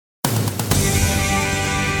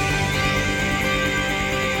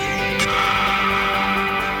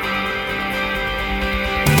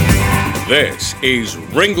This is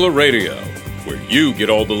Ringler Radio, where you get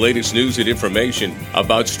all the latest news and information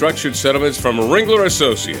about structured settlements from Ringler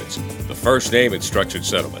Associates, the first name in structured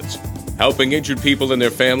settlements, helping injured people and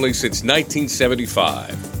their families since 1975.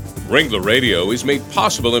 Ringler Radio is made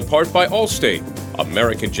possible in part by Allstate,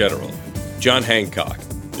 American General, John Hancock,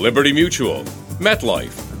 Liberty Mutual,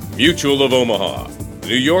 MetLife, Mutual of Omaha,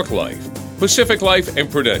 New York Life, Pacific Life, and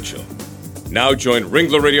Prudential. Now join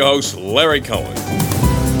Ringler Radio host Larry Cohen.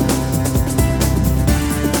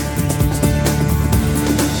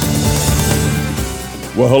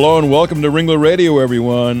 Well, hello and welcome to Ringler Radio,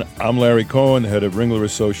 everyone. I'm Larry Cohen, the head of Ringler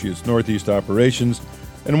Associates Northeast Operations,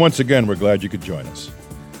 and once again, we're glad you could join us.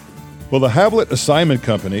 Well, the Havlet Assignment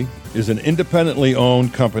Company is an independently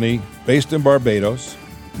owned company based in Barbados,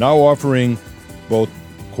 now offering both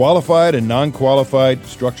qualified and non-qualified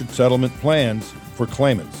structured settlement plans for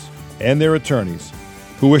claimants and their attorneys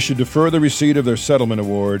who wish to defer the receipt of their settlement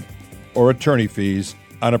award or attorney fees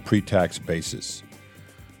on a pre-tax basis.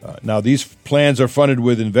 Now, these plans are funded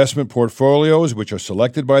with investment portfolios which are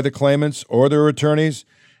selected by the claimants or their attorneys,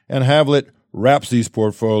 and Havlet wraps these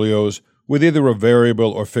portfolios with either a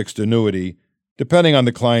variable or fixed annuity, depending on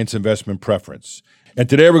the client's investment preference. And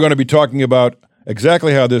today we're going to be talking about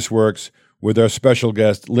exactly how this works with our special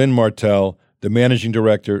guest, Lynn Martell, the Managing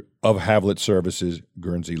Director of Havlet Services,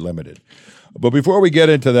 Guernsey Limited. But before we get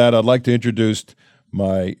into that, I'd like to introduce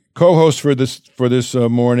my co-host for this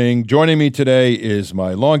morning. Joining me today is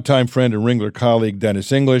my longtime friend and Ringler colleague,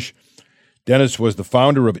 Dennis English. Dennis was the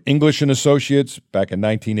founder of English & Associates back in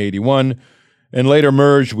 1981 and later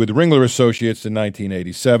merged with Ringler Associates in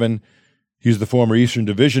 1987. He's the former Eastern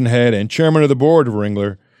Division head and chairman of the board of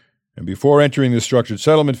Ringler. And before entering the structured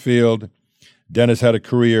settlement field, Dennis had a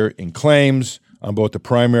career in claims on both the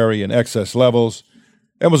primary and excess levels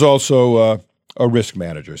and was also a risk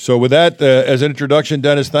manager. So with that, as an introduction,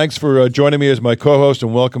 Dennis, thanks for joining me as my co-host,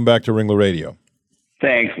 and welcome back to Ringler Radio.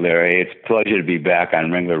 Thanks, Larry. It's a pleasure to be back on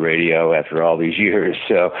Ringler Radio after all these years.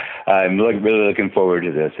 So I'm really looking forward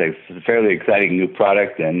to this. It's a fairly exciting new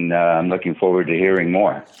product, and I'm looking forward to hearing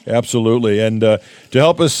more. Absolutely. And to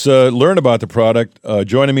help us learn about the product,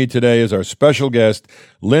 joining me today is our special guest,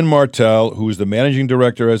 Lynn Martell, who is the Managing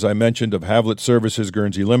Director, as I mentioned, of Havlet Services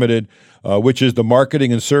Guernsey Limited, which is the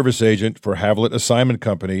marketing and service agent for Havlet Assignment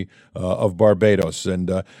Company of Barbados.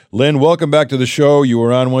 And Lynn, welcome back to the show. You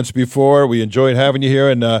were on once before. We enjoyed having you here.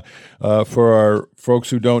 And for our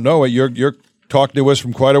folks who don't know it, you're talking to us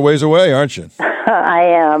from quite a ways away, aren't you? I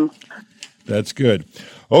am. That's good.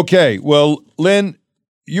 Okay. Well, Lynn,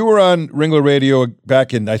 you were on Ringler Radio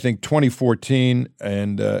back in, I think, 2014.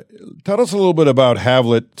 And tell us a little bit about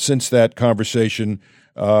Havlet since that conversation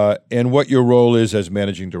and what your role is as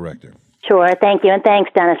Managing Director. Sure. Thank you. And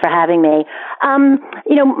thanks, Dennis, for having me.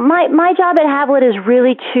 My job at Havlet is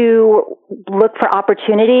really to look for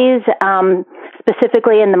opportunities,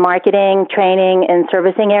 specifically in the marketing, training, and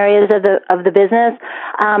servicing areas of the business.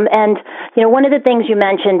 One of the things you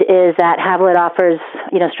mentioned is that Havlet offers,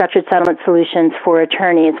 structured settlement solutions for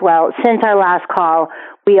attorneys. Well, since our last call,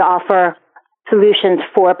 we offer solutions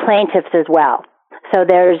for plaintiffs as well. So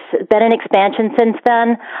there's been an expansion since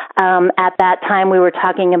then. At that time, we were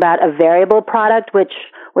talking about a variable product, which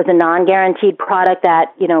was a non-guaranteed product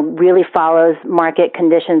that, really follows market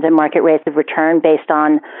conditions and market rates of return based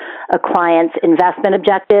on a client's investment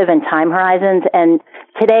objective and time horizons. And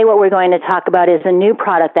today, what we're going to talk about is a new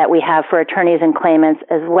product that we have for attorneys and claimants,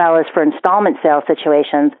 as well as for installment sale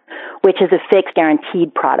situations, which is a fixed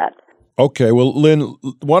guaranteed product. Okay. Well, Lynn,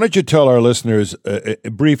 why don't you tell our listeners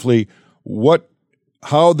briefly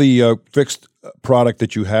how the fixed product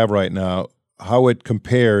that you have right now, how it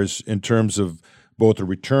compares in terms of both the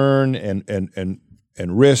return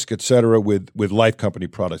and risk, et cetera, with life company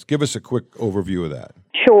products. Give us a quick overview of that.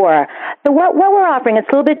 Sure. So what we're offering, it's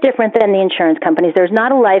a little bit different than the insurance companies. There's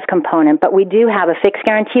not a life component, but we do have a fixed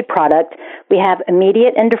guaranteed product. We have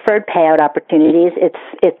immediate and deferred payout opportunities.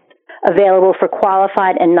 It's available for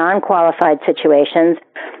qualified and non-qualified situations.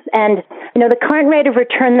 And, the current rate of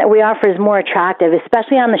return that we offer is more attractive,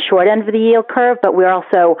 especially on the short end of the yield curve, but we're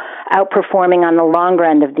also outperforming on the longer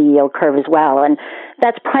end of the yield curve as well. And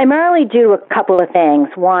that's primarily due to a couple of things.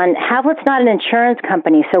 One, Havlet's not an insurance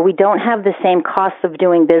company, so we don't have the same costs of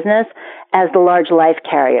doing business as the large life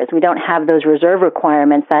carriers. We don't have those reserve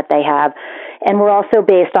requirements that they have. And we're also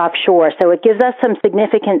based offshore, so it gives us some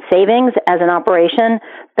significant savings as an operation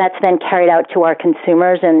that's then carried out to our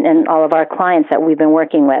consumers and all of our clients that we've been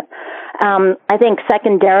working with. I think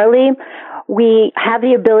secondarily, we have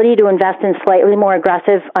the ability to invest in slightly more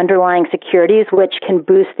aggressive underlying securities, which can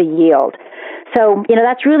boost the yield. So,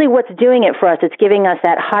 that's really what's doing it for us. It's giving us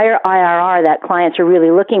that higher IRR that clients are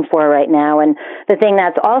really looking for right now. And the thing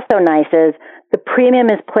that's also nice is the premium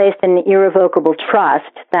is placed in an irrevocable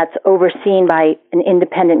trust that's overseen by an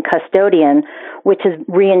independent custodian, which is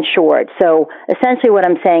reinsured. So essentially what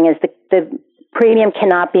I'm saying is the premium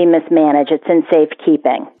cannot be mismanaged. It's in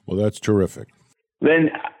safekeeping. Well, that's terrific. Then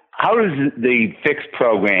how does the fixed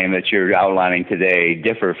program that you're outlining today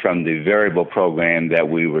differ from the variable program that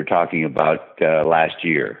we were talking about last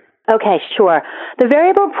year? Okay, sure. The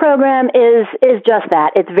variable program is just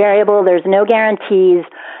that. It's variable. There's no guarantees.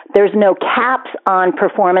 There's no caps on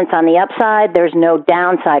performance on the upside. There's no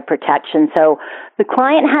downside protection. So the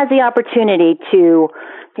client has the opportunity to,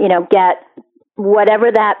 get whatever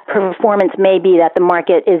that performance may be that the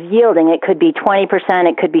market is yielding. It could be 20%,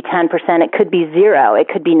 it could be 10%, it could be zero, it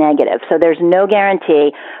could be negative. So there's no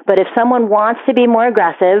guarantee. But if someone wants to be more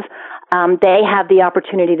aggressive, they have the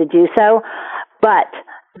opportunity to do so. But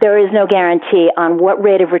there is no guarantee on what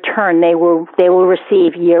rate of return they will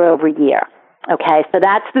receive year over year. Okay, so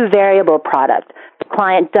that's the variable product. The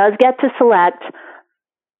client does get to select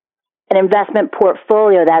an investment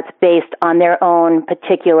portfolio that's based on their own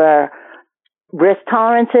particular risk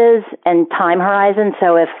tolerances and time horizon.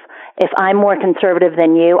 So if I'm more conservative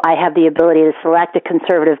than you, I have the ability to select a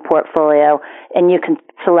conservative portfolio, and you can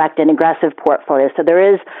select an aggressive portfolio. So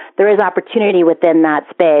there is opportunity within that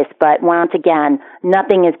space, but once again,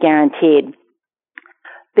 nothing is guaranteed.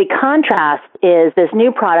 The contrast is this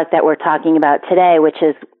new product that we're talking about today, which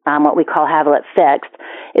is what we call Havilet Fixed.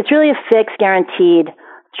 It's really a fixed guaranteed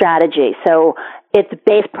strategy. So it's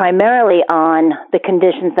based primarily on the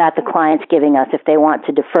conditions that the client's giving us. If they want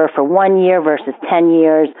to defer for 1 year versus 10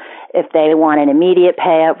 years, if they want an immediate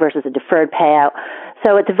payout versus a deferred payout.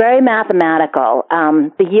 So it's very mathematical.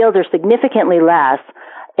 The yields are significantly less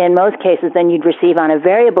in most cases than you'd receive on a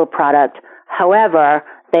variable product. However,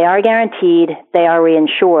 they are guaranteed, they are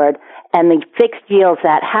reinsured, and the fixed yields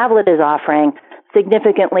that Havilet is offering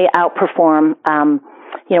significantly outperform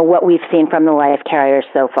what we've seen from the life carriers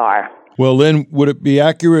so far. Well, then, would it be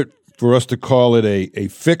accurate for us to call it a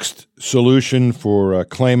fixed solution for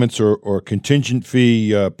claimants or contingent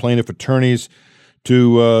fee plaintiff attorneys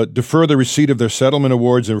to defer the receipt of their settlement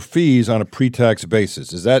awards or fees on a pre-tax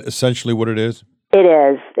basis? Is that essentially what it is? It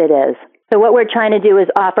is. So what we're trying to do is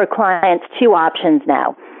offer clients two options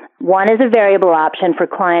now. One is a variable option for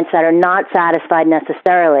clients that are not satisfied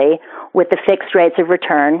necessarily with the fixed rates of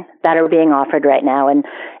return that are being offered right now. And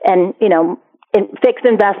fixed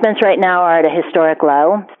investments right now are at a historic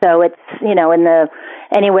low. So it's, in the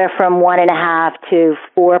anywhere from 1.5% to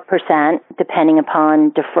 4%, depending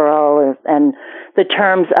upon deferral and the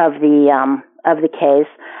terms of the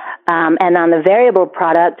case. And on the variable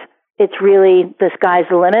product, it's really the sky's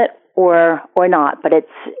the limit or not. But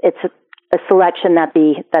it's a selection that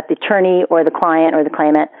the attorney or the client or the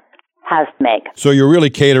claimant has to make. So you're really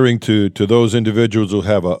catering to those individuals who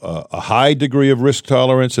have a high degree of risk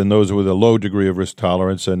tolerance and those with a low degree of risk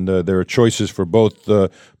tolerance, and there are choices for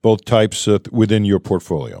both types within your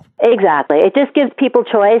portfolio. Exactly. It just gives people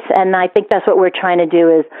choice, and I think that's what we're trying to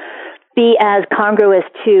do is be as congruous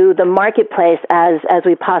to the marketplace as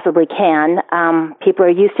we possibly can. People are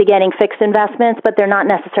used to getting fixed investments, but they're not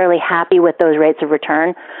necessarily happy with those rates of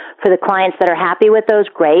return. For the clients that are happy with those,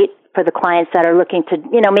 great. For the clients that are looking to,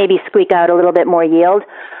 maybe squeak out a little bit more yield,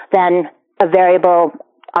 then a variable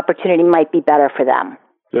opportunity might be better for them.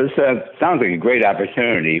 This sounds like a great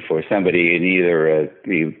opportunity for somebody in either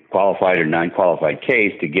the qualified or non-qualified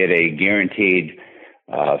case to get a guaranteed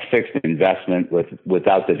fixed investment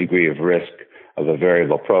without the degree of risk of a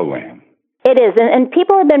variable program. It is, and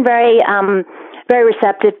people have been very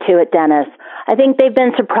receptive to it, Dennis. I think they've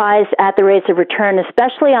been surprised at the rates of return,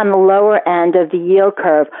 especially on the lower end of the yield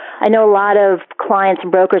curve. I know a lot of clients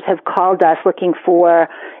and brokers have called us looking for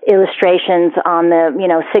illustrations on the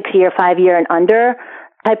 6-year, 5-year, and under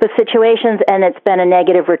type of situations, and it's been a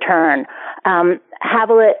negative return.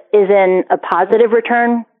 Havilet is in a positive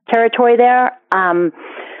return territory there.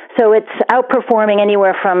 So it's outperforming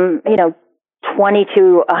anywhere from, 20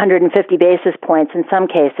 to 150 basis points in some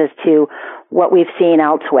cases to what we've seen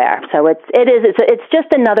elsewhere. So it's just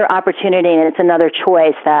another opportunity, and it's another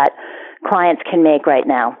choice that clients can make right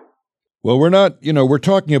now. Well, we're not, we're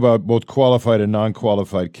talking about both qualified and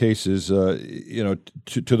non-qualified cases. To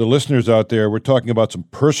the listeners out there, we're talking about some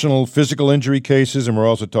personal physical injury cases, and we're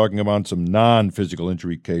also talking about some non-physical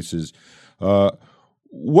injury cases.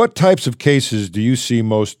 What types of cases do you see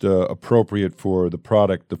most appropriate for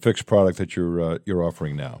the fixed product that you're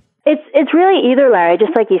offering now? It's really either, Larry,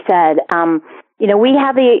 just like you said. We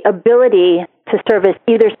have the ability to service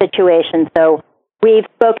either situation. So we've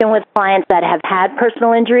spoken with clients that have had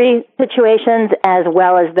personal injury situations as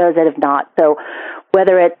well as those that have not. So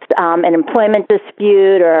whether it's an employment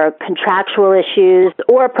dispute or contractual issues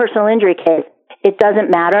or a personal injury case, it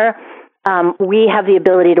doesn't matter. We have the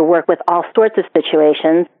ability to work with all sorts of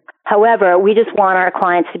situations. However, we just want our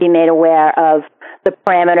clients to be made aware of the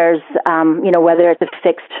parameters, whether it's a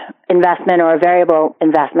fixed investment or a variable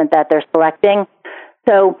investment that they're selecting.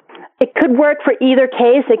 So it could work for either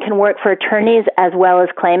case. It can work for attorneys as well as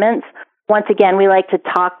claimants. Once again, we like to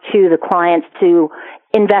talk to the clients to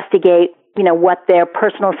investigate, what their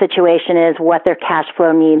personal situation is, what their cash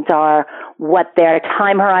flow needs are, what their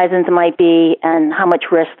time horizons might be, and how much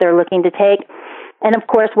risk they're looking to take. And of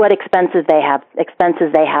course, what expenses they have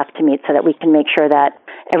to meet so that we can make sure that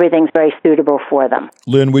everything's very suitable for them.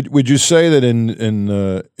 Lynn, would you say that in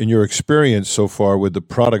your experience so far with the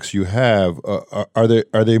products you have, are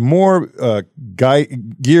they more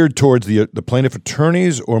geared towards the plaintiff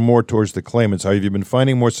attorneys or more towards the claimants? Have you been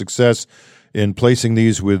finding more success in placing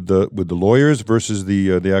these with the lawyers versus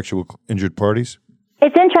the actual injured parties?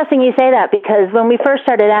 It's interesting you say that because when we first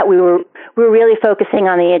started out, we were really focusing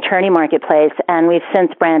on the attorney marketplace, and we've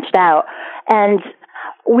since branched out. And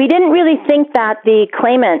we didn't really think that the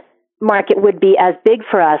claimant market would be as big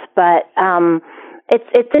for us, but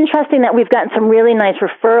it's interesting that we've gotten some really nice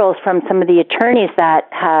referrals from some of the attorneys that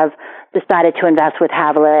have decided to invest with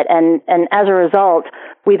Havilet, and as a result,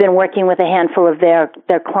 we've been working with a handful of their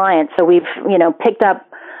clients. So we've picked up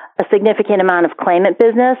a significant amount of claimant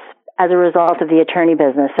business as a result of the attorney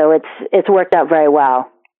business. So it's worked out very well.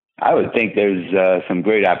 I would think there's some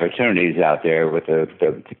great opportunities out there with the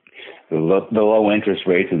low interest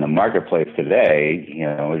rates in the marketplace today.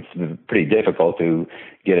 It's pretty difficult to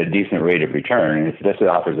get a decent rate of return. If this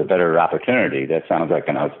offers a better opportunity, that sounds like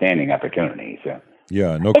an outstanding opportunity. So.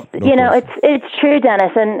 Yeah, it's true,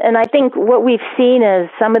 Dennis, and I think what we've seen is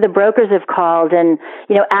some of the brokers have called and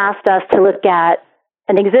asked us to look at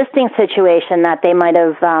an existing situation that they might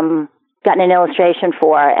have gotten an illustration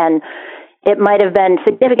for, and it might have been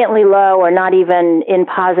significantly low or not even in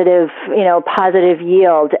positive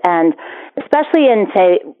yield, and especially in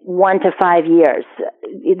say 1 to 5 years,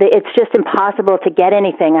 it's just impossible to get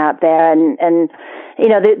anything out there, and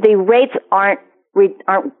the rates aren't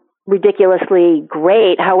ridiculously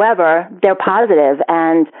great. However, they're positive,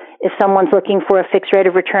 and if someone's looking for a fixed rate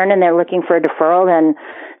of return and they're looking for a deferral, then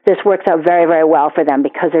this works out very, very well for them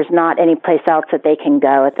because there's not any place else that they can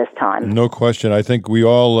go at this time. No question. I think we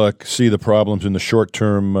all see the problems in the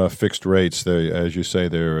short-term fixed rates. As you say,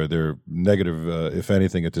 they're negative, if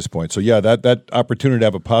anything, at this point. So, yeah, that opportunity to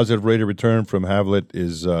have a positive rate of return from Havilet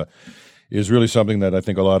is really something that I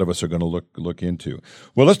think a lot of us are going to look into.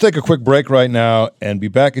 Well, let's take a quick break right now and be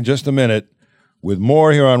back in just a minute with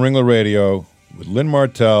more here on Ringler Radio with Lynn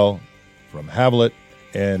Martell from Havilet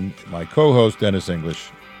and my co-host, Dennis English,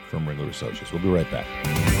 from Ringler Associates. We'll be right back.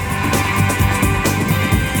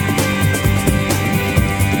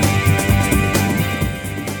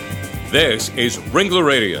 This is Ringler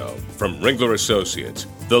Radio from Ringler Associates,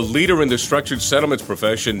 the leader in the structured settlements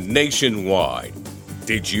profession nationwide.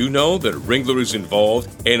 Did you know that Ringler is involved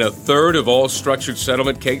in 1/3 of all structured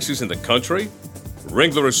settlement cases in the country?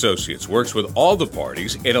 Ringler Associates works with all the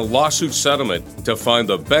parties in a lawsuit settlement to find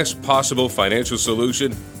the best possible financial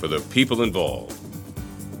solution for the people involved.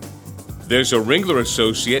 There's a Ringler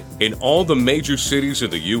Associate in all the major cities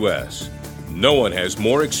of the U.S. No one has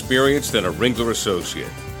more experience than a Ringler Associate.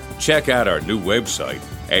 Check out our new website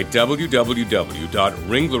at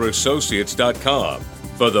www.ringlerassociates.com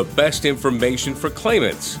for the best information for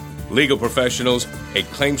claimants, legal professionals, and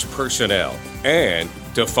claims personnel, and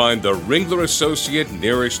to find the Ringler Associate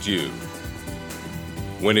nearest you.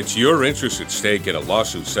 When it's your interest at stake in a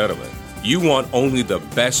lawsuit settlement, you want only the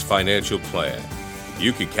best financial plan.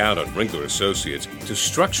 You can count on Ringler Associates to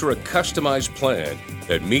structure a customized plan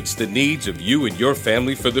that meets the needs of you and your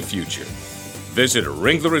family for the future. Visit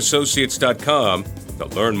ringlerassociates.com to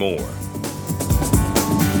learn more.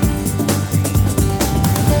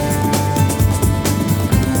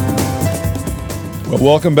 Well,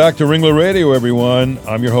 welcome back to Ringler Radio, everyone.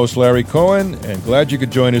 I'm your host, Larry Cohen, and glad you could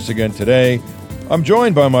join us again today. I'm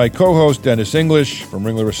joined by my co-host, Dennis English from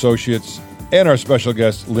Ringler Associates, and our special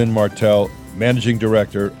guest, Lynn Martell, Managing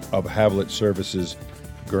Director of Havilet Services,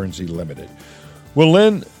 Guernsey Limited. Well,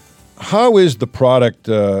 Lynn, how is the product,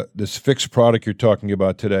 this fixed product you're talking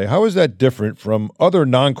about today, how is that different from other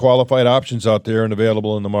non-qualified options out there and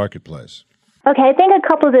available in the marketplace? Okay, I think a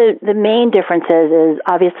couple of the main differences is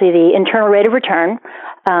obviously the internal rate of return.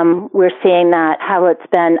 we're seeing that Havlet's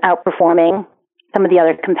been outperforming some of the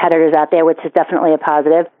other competitors out there, which is definitely a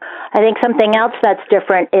positive. I think something else that's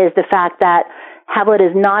different is the fact that Havlet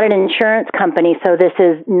is not an insurance company, so this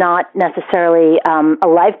is not necessarily a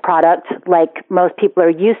life product like most people are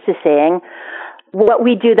used to seeing. What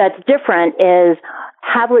we do that's different is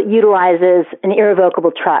Havlet utilizes an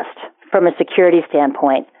irrevocable trust from a security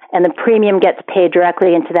standpoint, and the premium gets paid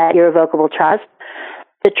directly into that irrevocable trust.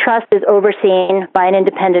 The trust is overseen by an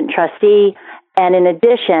independent trustee, and in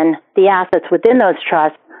addition, the assets within those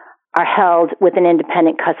trusts are held with an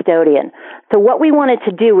independent custodian. So what we wanted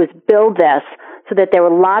to do was build this so that there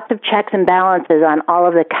were lots of checks and balances on all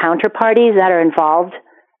of the counterparties that are involved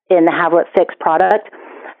in the Havlet Fix product,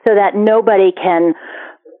 so that nobody can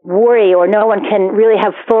worry or no one can really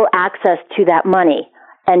have full access to that money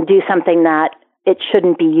and do something that it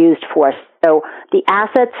shouldn't be used for. So the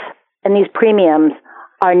assets and these premiums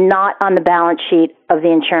are not on the balance sheet of the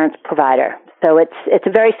insurance provider. So it's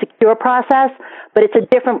a very secure process, but it's a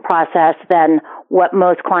different process than what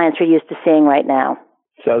most clients are used to seeing right now.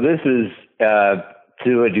 So this is,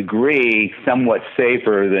 to a degree, somewhat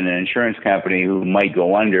safer than an insurance company who might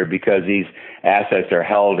go under because these assets are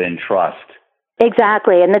held in trust.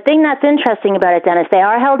 Exactly. And the thing that's interesting about it, Dennis, they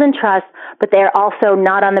are held in trust, but they are also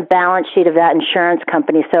not on the balance sheet of that insurance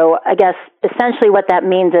company. So I guess essentially what that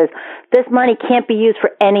means is this money can't be used for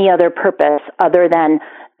any other purpose other than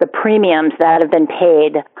the premiums that have been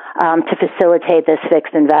paid to facilitate this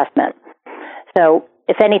fixed investment. So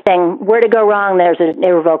if anything were to go wrong, there's an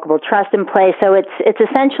irrevocable trust in place. So it's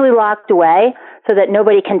essentially locked away so that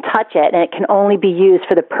nobody can touch it, and it can only be used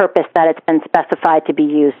for the purpose that it's been specified to be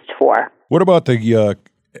used for. What about the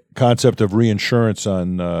concept of reinsurance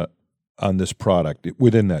on this product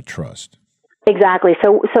within that trust? Exactly.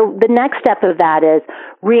 So the next step of that is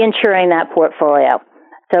reinsuring that portfolio.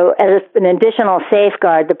 So as an additional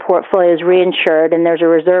safeguard, the portfolio is reinsured, and there's a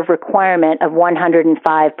reserve requirement of 105%.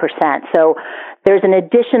 So there's an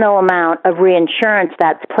additional amount of reinsurance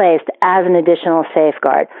that's placed as an additional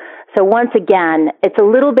safeguard. So once again, it's a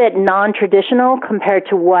little bit non-traditional compared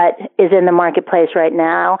to what is in the marketplace right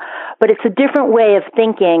now, but it's a different way of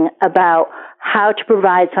thinking about how to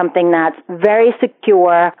provide something that's very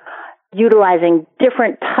secure, utilizing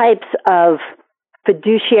different types of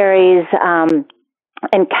fiduciaries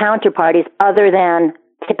and counterparties other than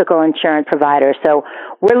typical insurance providers. So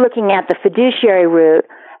we're looking at the fiduciary route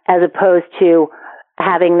as opposed to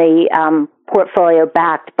having the portfolio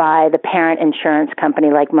backed by the parent insurance company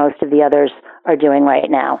like most of the others are doing right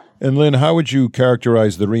now. And Lynn, how would you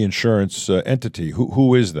characterize the reinsurance entity?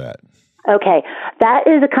 Who is that? Okay, that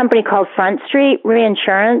is a company called Front Street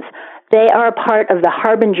Reinsurance. They are a part of the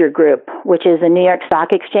Harbinger Group, which is a New York Stock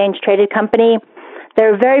Exchange traded company.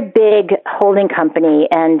 They're a very big holding company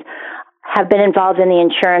and have been involved in the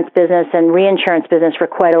insurance business and reinsurance business for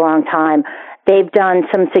quite a long time. They've done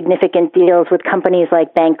some significant deals with companies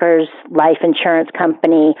like Bankers Life Insurance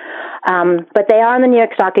Company, but they are on the New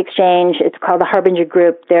York Stock Exchange. It's called the Harbinger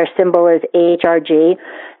Group. Their symbol is HRG.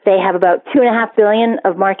 They have about $2.5 billion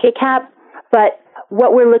of market cap, but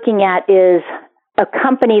what we're looking at is a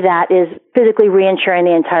company that is physically reinsuring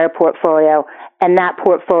the entire portfolio, and that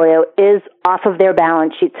portfolio is off of their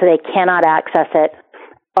balance sheet, so they cannot access it.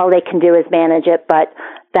 All they can do is manage it, but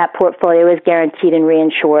that portfolio is guaranteed and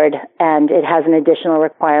reinsured, and it has an additional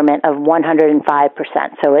requirement of 105%.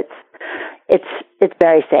 So it's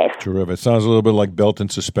very safe. Terrific. It sounds a little bit like belt and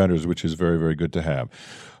suspenders, which is very, very good to have.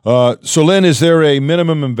 So, Lynn, is there a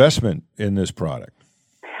minimum investment in this product?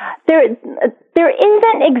 There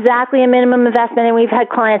isn't exactly a minimum investment, and we've had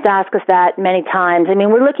clients ask us that many times. I mean,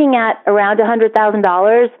 we're looking at around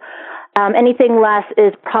 $100,000. Anything less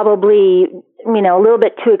is probably, a little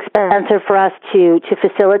bit too expensive for us to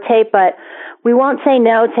facilitate, but we won't say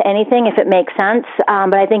no to anything if it makes sense.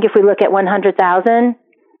 But I think if we look at $100,000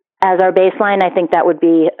 as our baseline, I think that would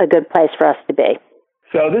be a good place for us to be.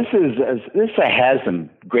 So this has some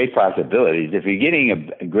great possibilities. If you're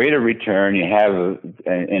getting a greater return, you have,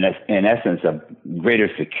 in essence, a greater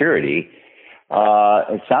security.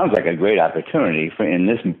 It sounds like a great opportunity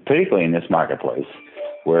particularly in this marketplace,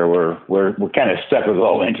 where we're kind of stuck with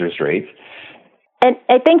low interest rates. And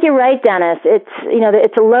I think you're right, Dennis.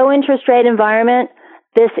 It's a low interest rate environment.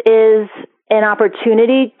 This is an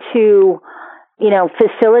opportunity to,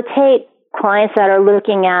 facilitate clients that are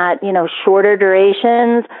looking at, shorter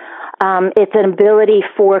durations. It's an ability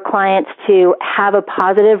for clients to have a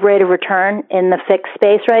positive rate of return in the fixed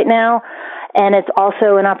space right now. And it's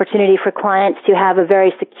also an opportunity for clients to have a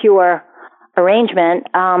very secure arrangement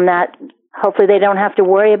that hopefully they don't have to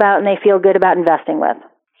worry about and they feel good about investing with.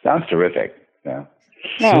 Sounds terrific. Yeah.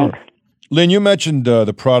 Thanks. Lynn, you mentioned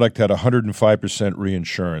the product had 105%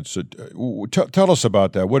 reinsurance. Tell us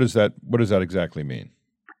about that. What does that exactly mean?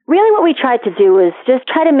 Really what we tried to do was just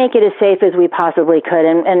try to make it as safe as we possibly could.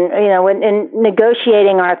 And in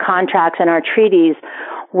negotiating our contracts and our treaties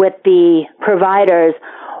with the providers,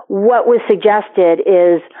 what was suggested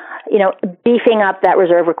is, beefing up that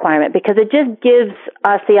reserve requirement, because it just gives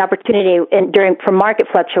us the opportunity for market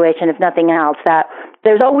fluctuation, if nothing else, that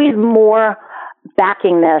there's always more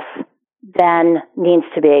backing this than needs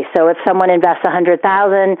to be. So if someone invests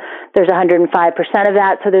 $100,000, there's 105% of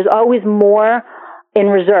that. So there's always more in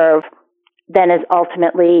reserve than has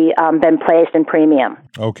ultimately been placed in premium.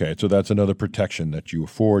 Okay, so that's another protection that you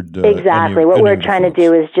afford. Exactly. What we're trying to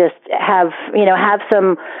do is just have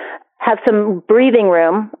some breathing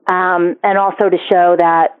room, and also to show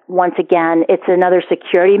that, once again, it's another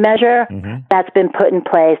security measure that's been put in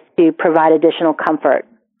place to provide additional comfort.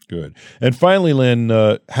 Good. And finally, Lynn,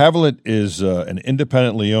 Haviland is an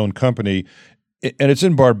independently owned company, and it's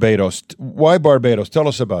in Barbados. Why Barbados? Tell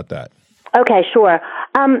us about that. Okay, sure.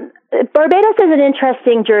 Barbados is an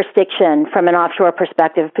interesting jurisdiction from an offshore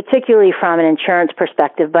perspective, particularly from an insurance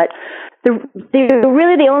perspective. But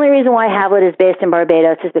really the only reason why Haviland is based in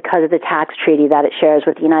Barbados is because of the tax treaty that it shares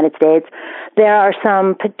with the United States. There are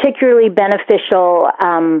some particularly beneficial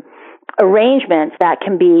arrangements that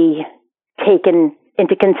can be taken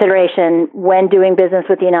into consideration when doing business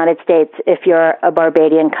with the United States if you're a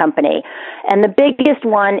Barbadian company. And the biggest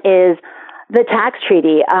one is the tax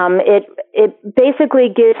treaty. It basically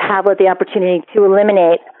gives Haviland the opportunity to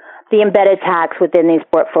eliminate the embedded tax within these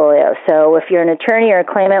portfolios. So if you're an attorney or a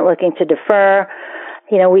claimant looking to defer,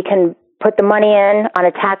 we can put the money in on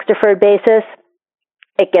a tax-deferred basis.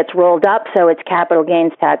 It gets rolled up, so it's capital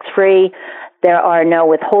gains tax-free. There are no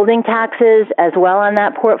withholding taxes as well on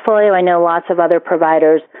that portfolio. I know lots of other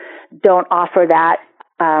providers don't offer that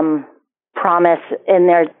promise in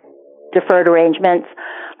their deferred arrangements.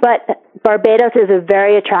 But Barbados is a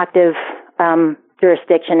very attractive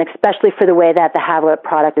jurisdiction, especially for the way that the Haviland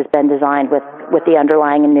product has been designed with the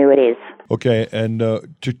underlying annuities. Okay, and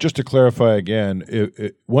just to clarify again,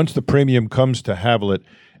 once the premium comes to Haviland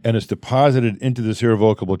and it's deposited into this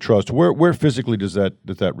irrevocable trust, where physically does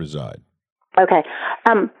that reside? Okay.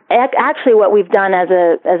 Actually, what we've done as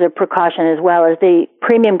a precaution as well is the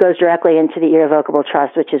premium goes directly into the irrevocable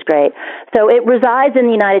trust, which is great. So it resides in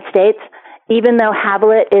the United States. Even though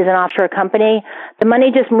Haviland is an offshore company, the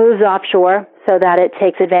money just moves offshore so that it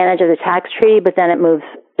takes advantage of the tax treaty, but then it moves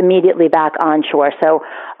immediately back onshore. So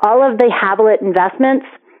all of the Haviland investments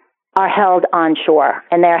are held onshore,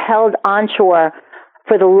 and they're held onshore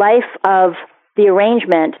for the life of the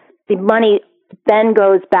arrangement. The money then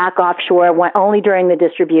goes back offshore only during the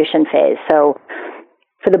distribution phase. So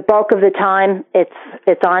for the bulk of the time, it's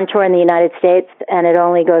onshore in the United States, and it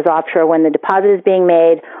only goes offshore when the deposit is being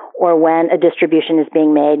made or when a distribution is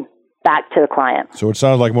being made back to the client. So it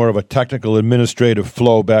sounds like more of a technical administrative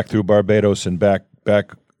flow back through Barbados and back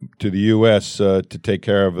to the U.S. To take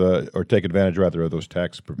care of or take advantage rather of those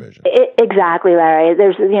tax provisions. Exactly, Larry.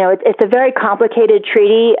 It's a very complicated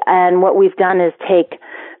treaty, and what we've done is take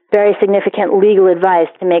very significant legal advice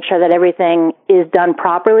to make sure that everything is done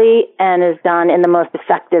properly and is done in the most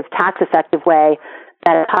tax-effective way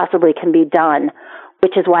that it possibly can be done,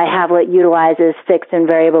 which is why Haviland utilizes fixed and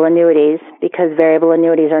variable annuities, because variable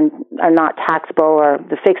annuities are not taxable, or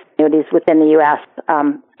the fixed annuities within the U.S.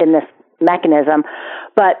 In this mechanism.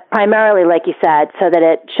 But primarily, like you said, so that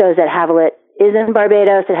it shows that Haviland is in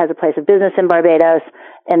Barbados, it has a place of business in Barbados,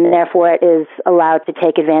 and therefore it is allowed to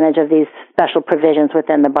take advantage of these special provisions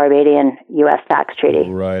within the Barbadian U.S. tax treaty.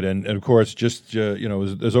 Right, and of course, just,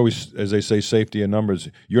 there's always, as they say, safety in numbers.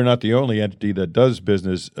 You're not the only entity that does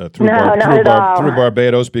business through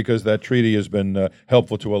Barbados, because that treaty has been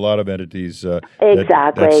helpful to a lot of entities that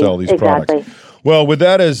sell these products. Well, with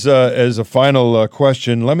that as a final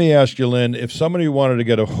question, let me ask you, Lynn, if somebody wanted to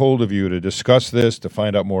get a hold of you to discuss this, to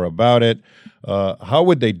find out more about it, how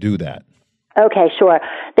would they do that? Okay, sure.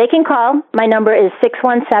 They can call. My number is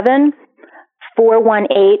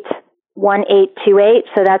 617-418-1828.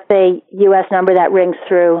 So that's a U.S. number that rings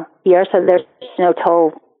through here, so there's no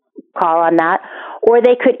toll call on that. Or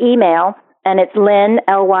they could email, and it's Lynn,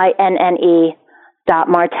 Lynne,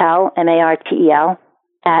 .Martel, Martel,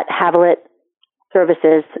 at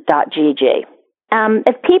havilandservices.gg.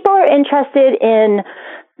 If people are interested in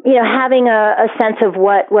having a sense of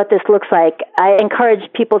what this looks like, I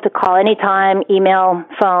encourage people to call anytime, email,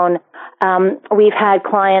 phone. We've had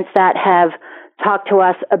clients that have talked to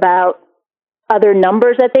us about other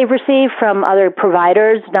numbers that they've received from other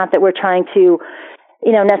providers. Not that we're trying to,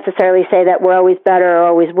 necessarily say that we're always better or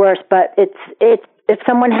always worse, but it's if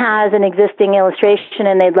someone has an existing illustration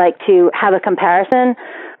and they'd like to have a comparison,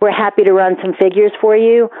 we're happy to run some figures for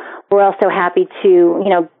you. We're also happy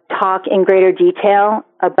to, talk in greater detail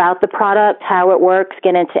about the product, how it works,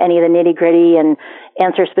 get into any of the nitty-gritty and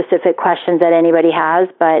answer specific questions that anybody has.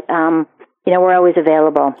 But, we're always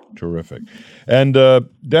available. Terrific. And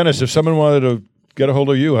Dennis, if someone wanted to get a hold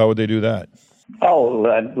of you, how would they do that? Oh,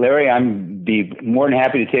 Larry, I'd be more than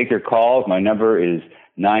happy to take your calls. My number is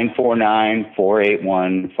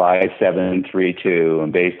 949-481-5732.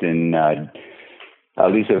 I'm based in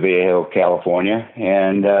Aliso Viejo, California,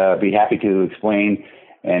 and be happy to explain.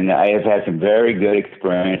 And I have had some very good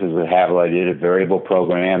experiences with Haviland. I did a variable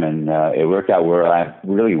program, and it worked out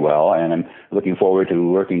really well. And I'm looking forward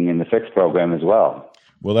to working in the fixed program as well.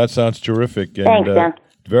 Well, that sounds terrific. And, thanks, Dan.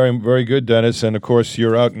 Very, very good, Dennis. And of course,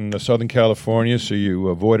 you're out in Southern California, so you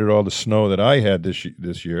avoided all the snow that I had this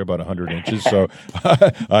year, about 100 inches. So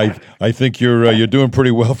I think you're doing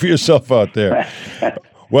pretty well for yourself out there.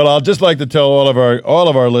 Well, I'll just like to tell all of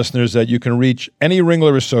our listeners that you can reach any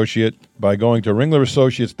Ringler associate by going to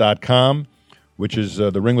ringlerassociates.com, which is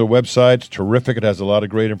the Ringler website. It's terrific. It has a lot of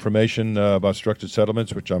great information about structured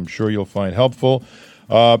settlements, which I'm sure you'll find helpful.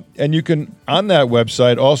 And you can, on that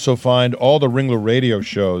website, also find all the Ringler radio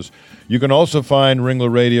shows. You can also find Ringler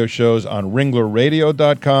radio shows on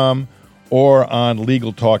ringlerradio.com or on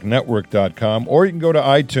LegalTalkNetwork.com, or you can go to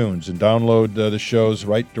iTunes and download the shows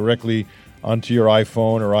right directly onto your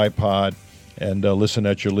iPhone or iPod and listen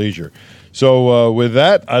at your leisure. So with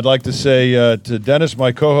that, I'd like to say to Dennis,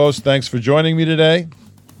 my co-host, thanks for joining me today.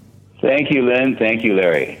 Thank you, Lynn. Thank you,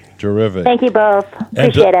 Larry. Terrific. Thank you both.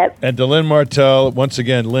 Appreciate it. And to Lynn Martell, once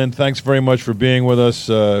again, Lynn, thanks very much for being with us.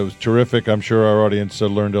 It was terrific. I'm sure our audience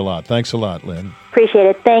learned a lot. Thanks a lot, Lynn. Appreciate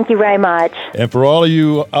it. Thank you very much. And for all of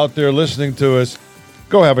you out there listening to us,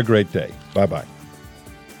 go have a great day. Bye-bye.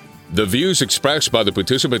 The views expressed by the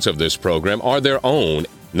participants of this program are their own.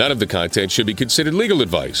 None of the content should be considered legal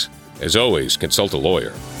advice. As always, consult a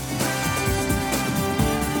lawyer.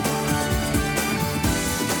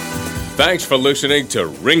 Thanks for listening to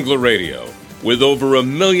Ringler Radio. With over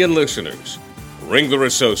 1 million listeners, Ringler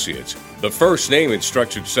Associates, the first name in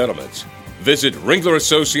structured settlements. Visit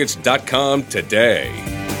ringlerassociates.com today.